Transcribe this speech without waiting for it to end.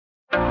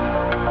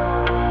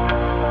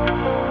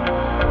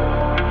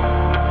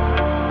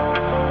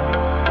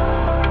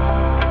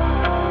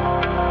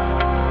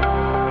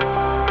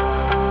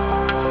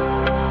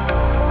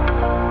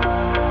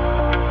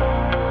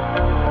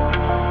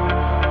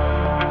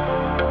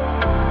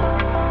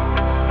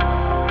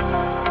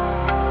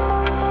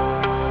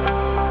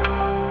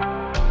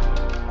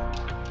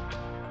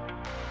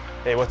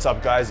Hey, what's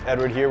up guys?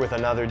 Edward here with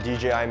another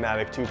DJI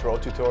Mavic 2 Pro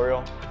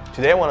tutorial.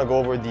 Today I want to go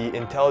over the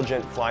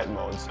intelligent flight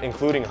modes,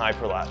 including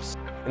Hyperlapse.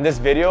 In this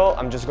video,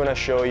 I'm just going to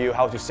show you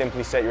how to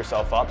simply set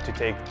yourself up to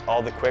take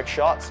all the quick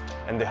shots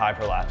and the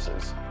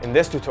hyperlapses. In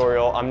this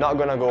tutorial, I'm not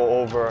going to go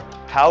over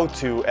how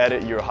to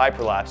edit your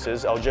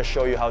hyperlapses. I'll just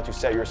show you how to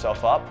set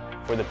yourself up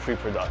for the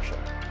pre-production.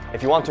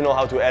 If you want to know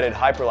how to edit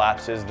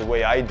hyperlapses the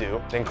way I do,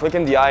 then click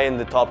in the eye in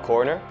the top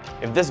corner.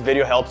 If this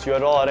video helps you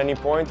at all at any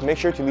point, make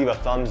sure to leave a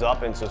thumbs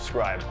up and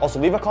subscribe. Also,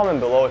 leave a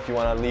comment below if you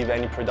want to leave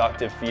any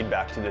productive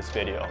feedback to this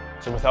video.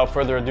 So without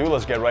further ado,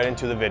 let's get right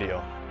into the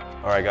video.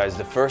 Alright guys,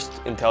 the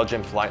first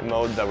intelligent flight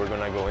mode that we're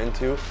going to go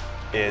into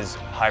is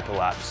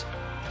Hyperlapse.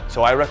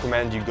 So I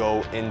recommend you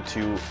go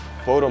into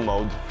photo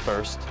mode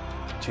first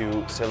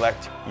to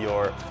select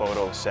your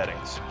photo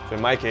settings. So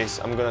in my case,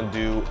 I'm gonna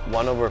do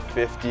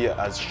 1/50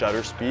 as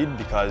shutter speed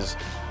because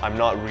I'm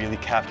not really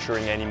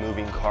capturing any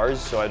moving cars,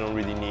 so I don't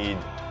really need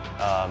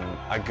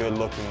a good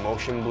looking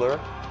motion blur.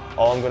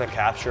 All I'm gonna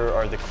capture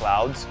are the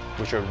clouds,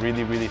 which are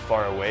really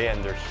far away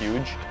and they're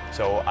huge,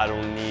 so I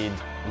don't need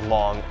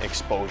long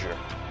exposure.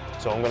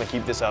 So I'm gonna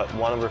keep this at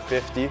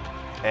 1/50,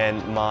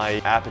 and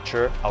my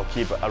aperture, I'll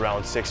keep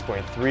around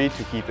 6.3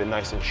 to keep it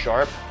nice and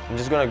sharp. I'm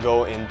just gonna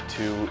go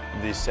into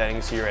the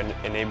settings here and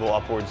enable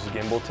upwards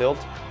gimbal tilt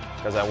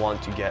because I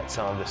want to get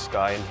some of the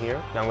sky in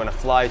here. Now I'm gonna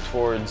fly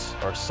towards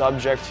our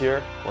subject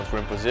here. Once we're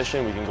in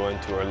position, we can go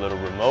into our little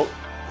remote,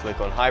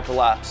 click on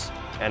Hyperlapse,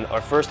 and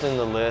our first in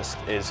the list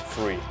is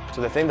free.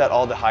 So the thing that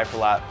all the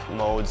hyperlapse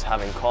modes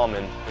have in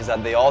common is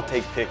that they all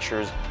take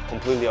pictures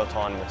completely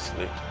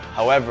autonomously.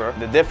 However,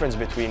 the difference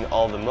between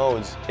all the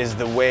modes is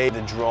the way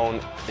the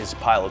drone is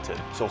piloted.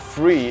 So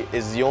free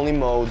is the only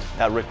mode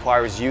that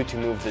requires you to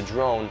move the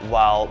drone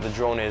while the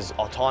drone is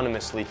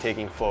autonomously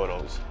taking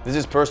photos. This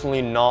is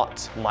personally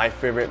not my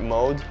favorite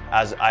mode,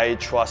 as I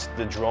trust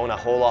the drone a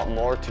whole lot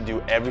more to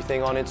do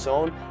everything on its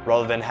own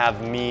rather than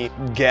have me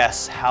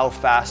guess how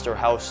fast or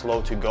how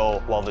slow to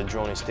go while the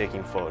drone is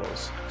taking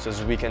photos. So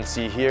as we can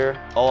see here,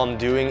 all I'm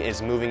doing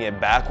is moving it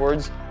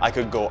backwards. I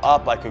could go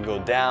up, I could go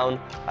down,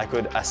 I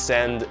could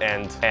ascend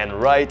and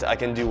right. I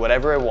can do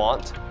whatever I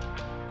want.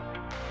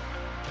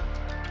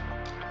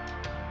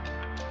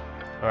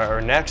 All right,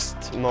 our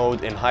next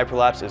mode in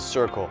Hyperlapse is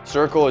Circle.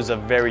 Circle is a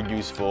very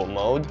useful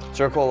mode.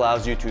 Circle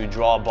allows you to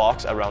draw a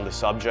box around the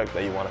subject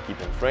that you want to keep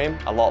in frame,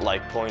 a lot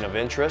like point of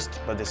interest,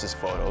 but this is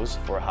photos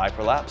for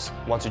Hyperlapse.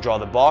 Once you draw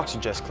the box,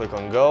 you just click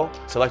on go,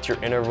 select your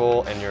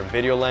interval and your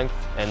video length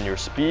and your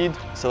speed,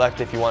 select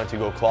if you want it to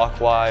go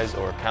clockwise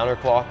or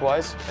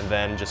counterclockwise, and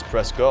then just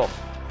press go.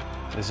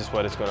 This is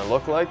what it's going to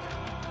look like.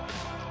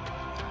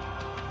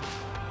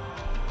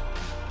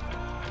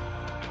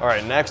 All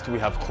right, next we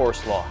have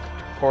Course Lock.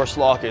 Course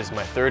Lock is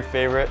my third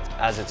favorite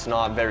as it's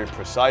not very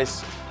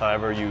precise.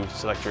 However, you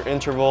select your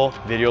interval,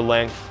 video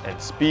length, and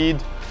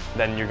speed.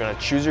 Then you're gonna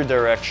choose your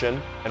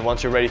direction. And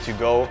once you're ready to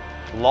go,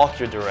 lock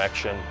your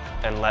direction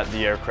and let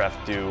the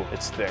aircraft do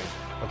its thing.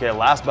 Okay,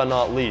 last but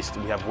not least,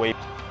 we have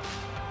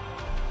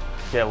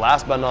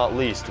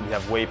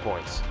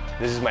waypoints.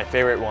 This is my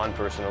favorite one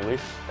personally.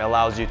 It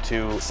allows you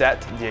to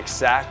set the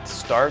exact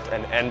start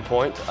and end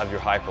point of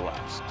your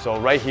hyperlapse. So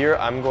right here,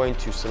 I'm going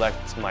to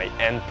select my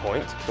end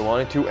point. I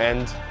want it to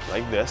end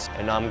like this,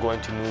 and now I'm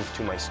going to move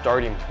to my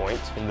starting point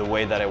in the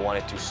way that I want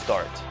it to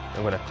start.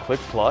 I'm going to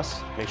click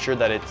plus, make sure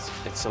that it's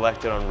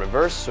selected on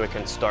reverse so it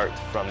can start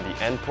from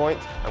the end point.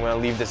 I'm going to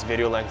leave this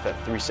video length at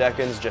 3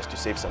 seconds just to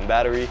save some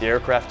battery. The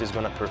aircraft is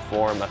going to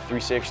perform a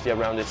 360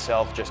 around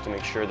itself just to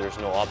make sure there's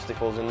no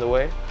obstacles in the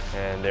way.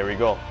 And there we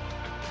go.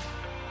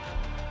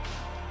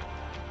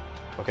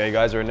 Okay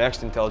guys, our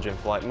next intelligent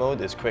flight mode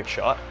is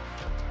Quickshot.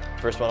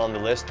 First one on the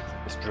list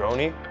is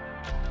Dronie.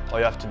 All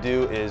you have to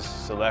do is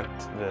select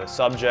the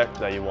subject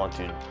that you want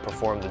to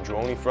perform the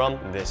Dronie from.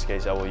 In this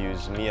case, I will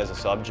use me as a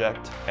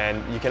subject.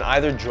 And you can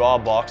either draw a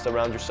box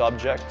around your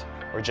subject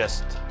or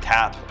just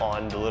tap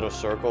on the little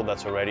circle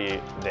that's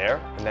already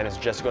there. And then it's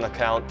just gonna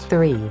count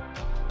 3,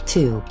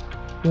 2,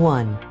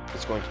 1.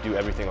 It's going to do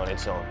everything on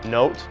its own.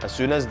 Note, as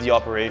soon as the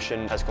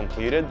operation has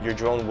completed, your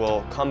drone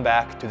will come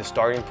back to the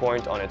starting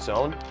point on its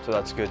own, so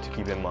that's good to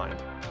keep in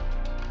mind.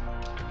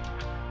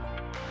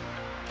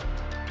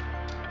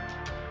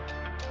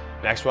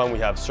 Next one, we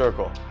have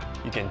Circle.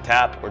 You can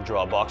tap or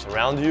draw a box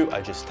around you.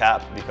 I just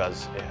tap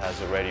because it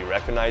has already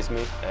recognized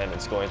me, and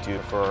it's going to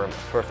form a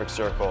perfect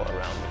circle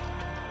around me.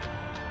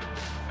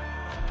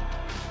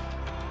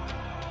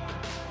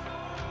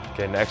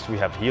 Okay, next we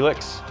have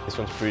Helix. This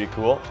one's pretty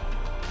cool.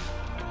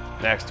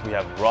 Next, we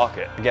have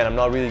Rocket. Again, I'm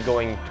not really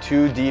going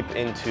too deep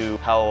into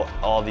how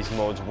all these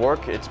modes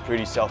work. It's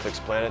pretty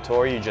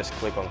self-explanatory. You just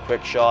click on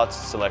quick shots,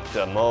 select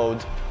the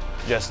mode.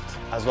 Just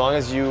as long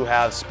as you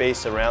have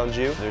space around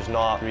you, there's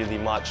not really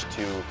much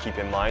to keep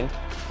in mind.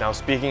 Now,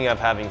 speaking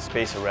of having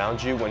space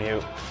around you, when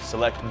you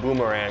select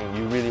Boomerang,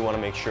 you really want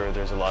to make sure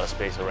there's a lot of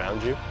space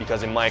around you,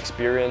 because in my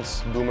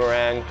experience,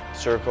 Boomerang,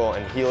 Circle,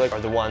 and Helix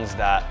are the ones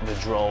that the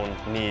drone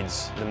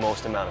needs the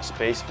most amount of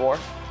space for.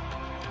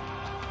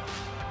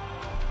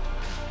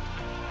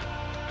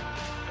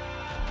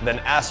 Then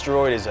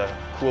Asteroid is a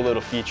cool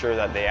little feature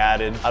that they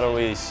added. I don't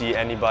really see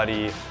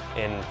anybody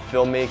in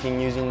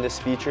filmmaking using this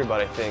feature,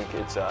 but I think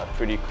it's a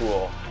pretty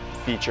cool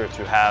feature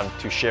to have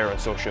to share on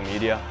social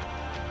media.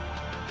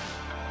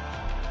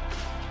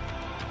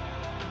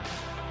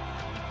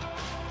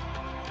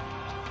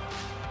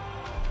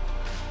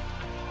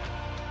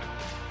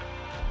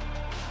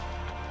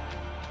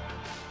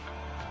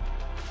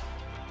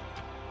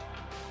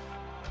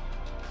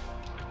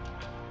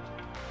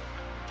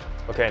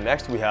 Okay,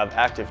 next we have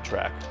active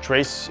track.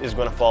 Trace is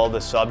going to follow the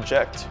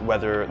subject,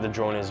 whether the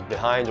drone is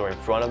behind or in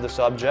front of the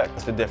subject.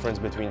 That's the difference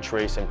between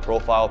trace and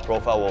profile.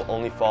 Profile will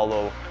only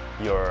follow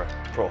your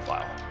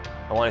profile.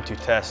 I wanted to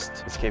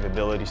test its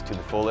capabilities to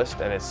the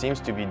fullest, and it seems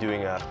to be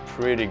doing a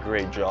pretty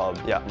great job.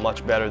 Yeah,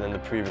 much better than the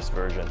previous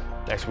version.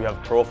 Next we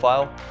have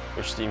profile,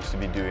 which seems to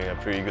be doing a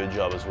pretty good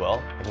job as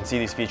well. I can see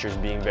these features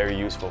being very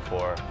useful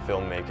for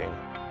filmmaking.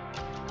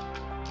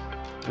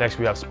 Next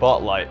we have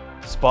Spotlight.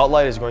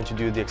 Spotlight is going to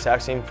do the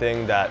exact same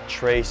thing that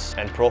Trace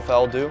and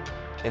Profile do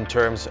in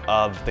terms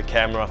of the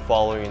camera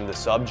following the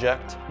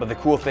subject. But the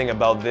cool thing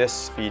about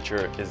this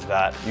feature is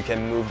that you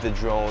can move the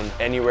drone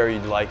anywhere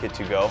you'd like it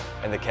to go,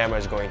 and the camera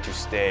is going to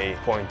stay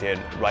pointed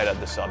right at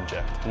the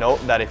subject. Note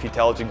that if you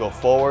tell it to go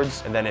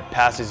forwards and then it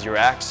passes your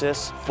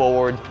axis,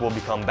 forward will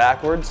become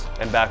backwards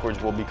and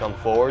backwards will become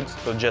forwards.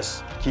 So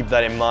just keep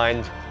that in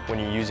mind when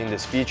you're using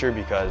this feature,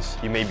 because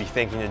you may be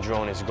thinking the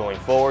drone is going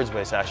forwards, but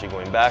it's actually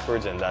going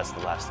backwards, and that's the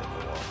last thing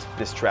you want.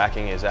 This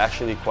tracking is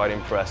actually quite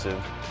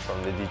impressive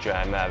from the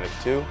DJI Mavic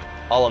 2.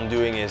 All I'm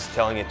doing is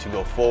telling it to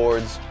go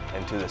forwards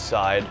and to the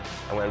side.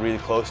 I went really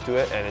close to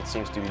it, and it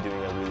seems to be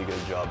doing a really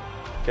good job.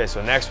 Okay,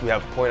 so next we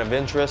have point of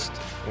interest.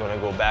 I'm gonna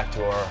go back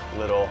to our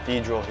little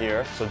cathedral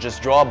here. So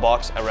just draw a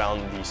box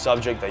around the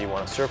subject that you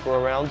want to circle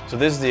around. So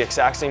this is the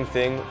exact same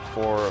thing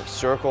for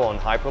circle on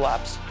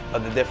Hyperlapse,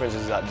 but the difference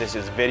is that this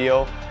is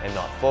video and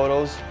not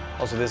photos.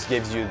 Also, this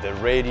gives you the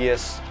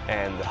radius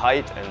and the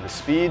height and the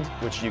speed,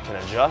 which you can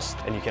adjust,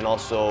 and you can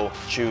also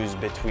choose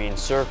between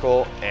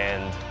circle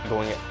and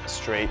going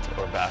straight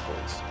or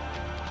backwards.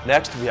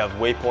 Next, we have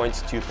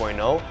Waypoints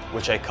 2.0,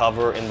 which I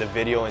cover in the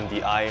video in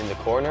the eye in the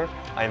corner.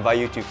 I invite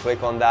you to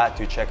click on that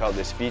to check out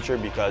this feature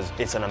because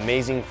it's an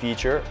amazing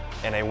feature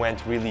and I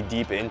went really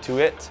deep into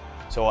it.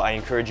 So I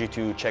encourage you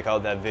to check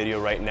out that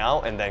video right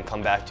now and then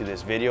come back to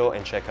this video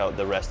and check out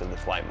the rest of the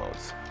flight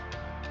modes.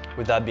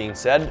 With that being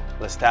said,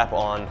 let's tap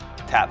on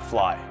Tap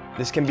Fly.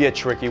 This can be a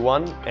tricky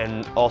one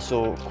and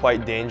also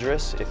quite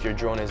dangerous if your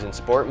drone is in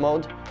sport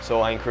mode. So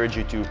I encourage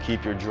you to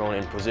keep your drone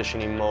in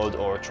positioning mode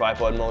or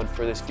tripod mode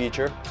for this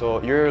feature.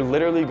 So you're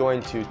literally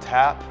going to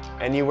tap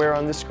anywhere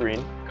on the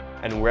screen,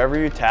 and wherever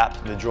you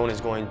tap, the drone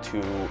is going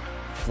to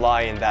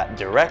fly in that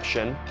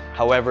direction.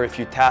 However, if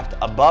you tapped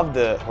above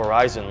the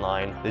horizon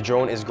line, the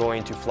drone is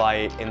going to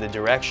fly in the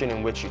direction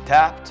in which you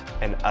tapped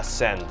and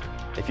ascend.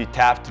 If you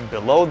tapped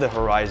below the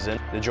horizon,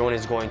 the drone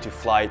is going to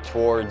fly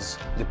towards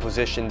the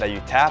position that you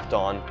tapped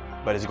on,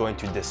 but is going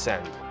to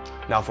descend.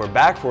 Now for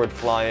backward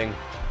flying,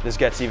 this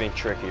gets even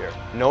trickier.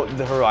 Note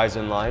the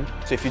horizon line.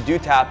 So if you do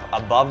tap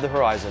above the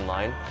horizon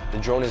line, the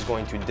drone is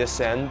going to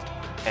descend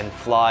and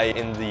fly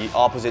in the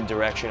opposite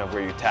direction of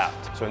where you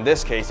tapped. So in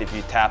this case, if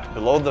you tap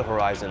below the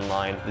horizon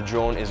line, the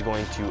drone is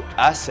going to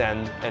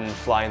ascend and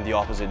fly in the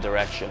opposite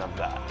direction of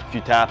that. If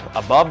you tap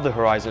above the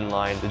horizon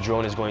line, the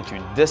drone is going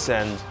to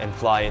descend and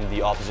fly in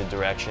the opposite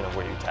direction of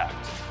where you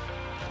tapped.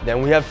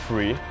 Then we have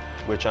free,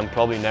 which I'm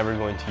probably never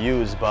going to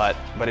use, but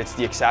it's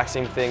the exact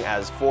same thing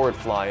as forward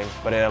flying,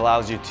 but it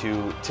allows you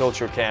to tilt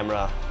your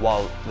camera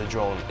while the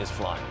drone is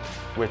flying,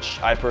 which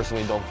I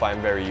personally don't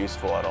find very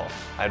useful at all.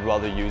 I'd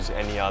rather use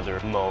any other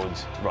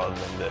modes rather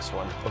than this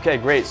one. Okay,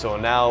 great. So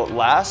now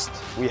last,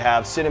 we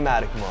have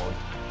cinematic mode.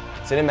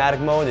 Cinematic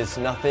mode is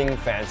nothing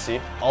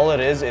fancy. All it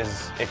is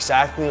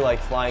exactly like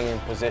flying in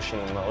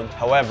positioning mode.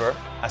 However,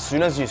 as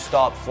soon as you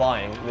stop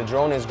flying, the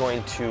drone is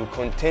going to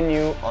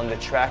continue on the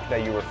track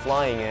that you were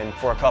flying in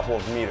for a couple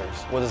of meters.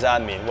 What does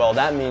that mean? Well,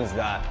 that means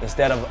that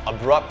instead of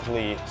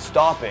abruptly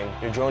stopping,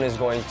 your drone is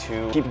going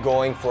to keep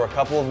going for a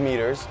couple of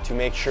meters to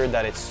make sure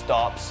that it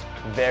stops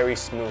very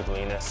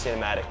smoothly in a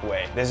cinematic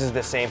way. This is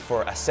the same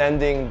for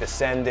ascending,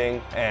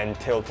 descending, and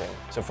tilting.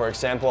 So for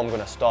example, I'm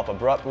gonna stop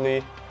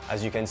abruptly.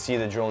 As you can see,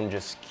 the drone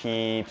just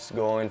keeps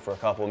going for a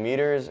couple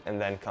meters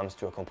and then comes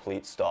to a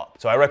complete stop.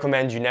 So I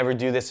recommend you never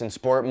do this in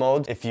sport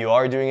mode. If you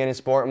are doing it in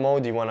sport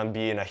mode, you want to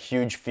be in a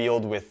huge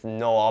field with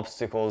no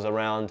obstacles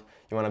around.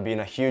 You want to be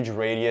in a huge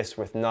radius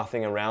with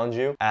nothing around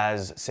you,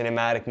 as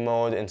cinematic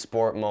mode and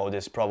sport mode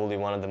is probably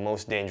one of the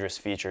most dangerous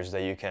features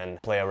that you can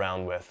play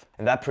around with.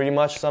 And that pretty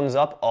much sums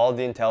up all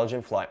the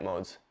intelligent flight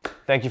modes.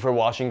 Thank you for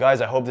watching,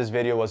 guys. I hope this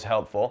video was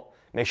helpful.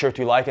 Make sure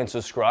to like and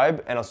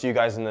subscribe, and I'll see you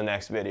guys in the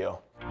next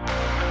video.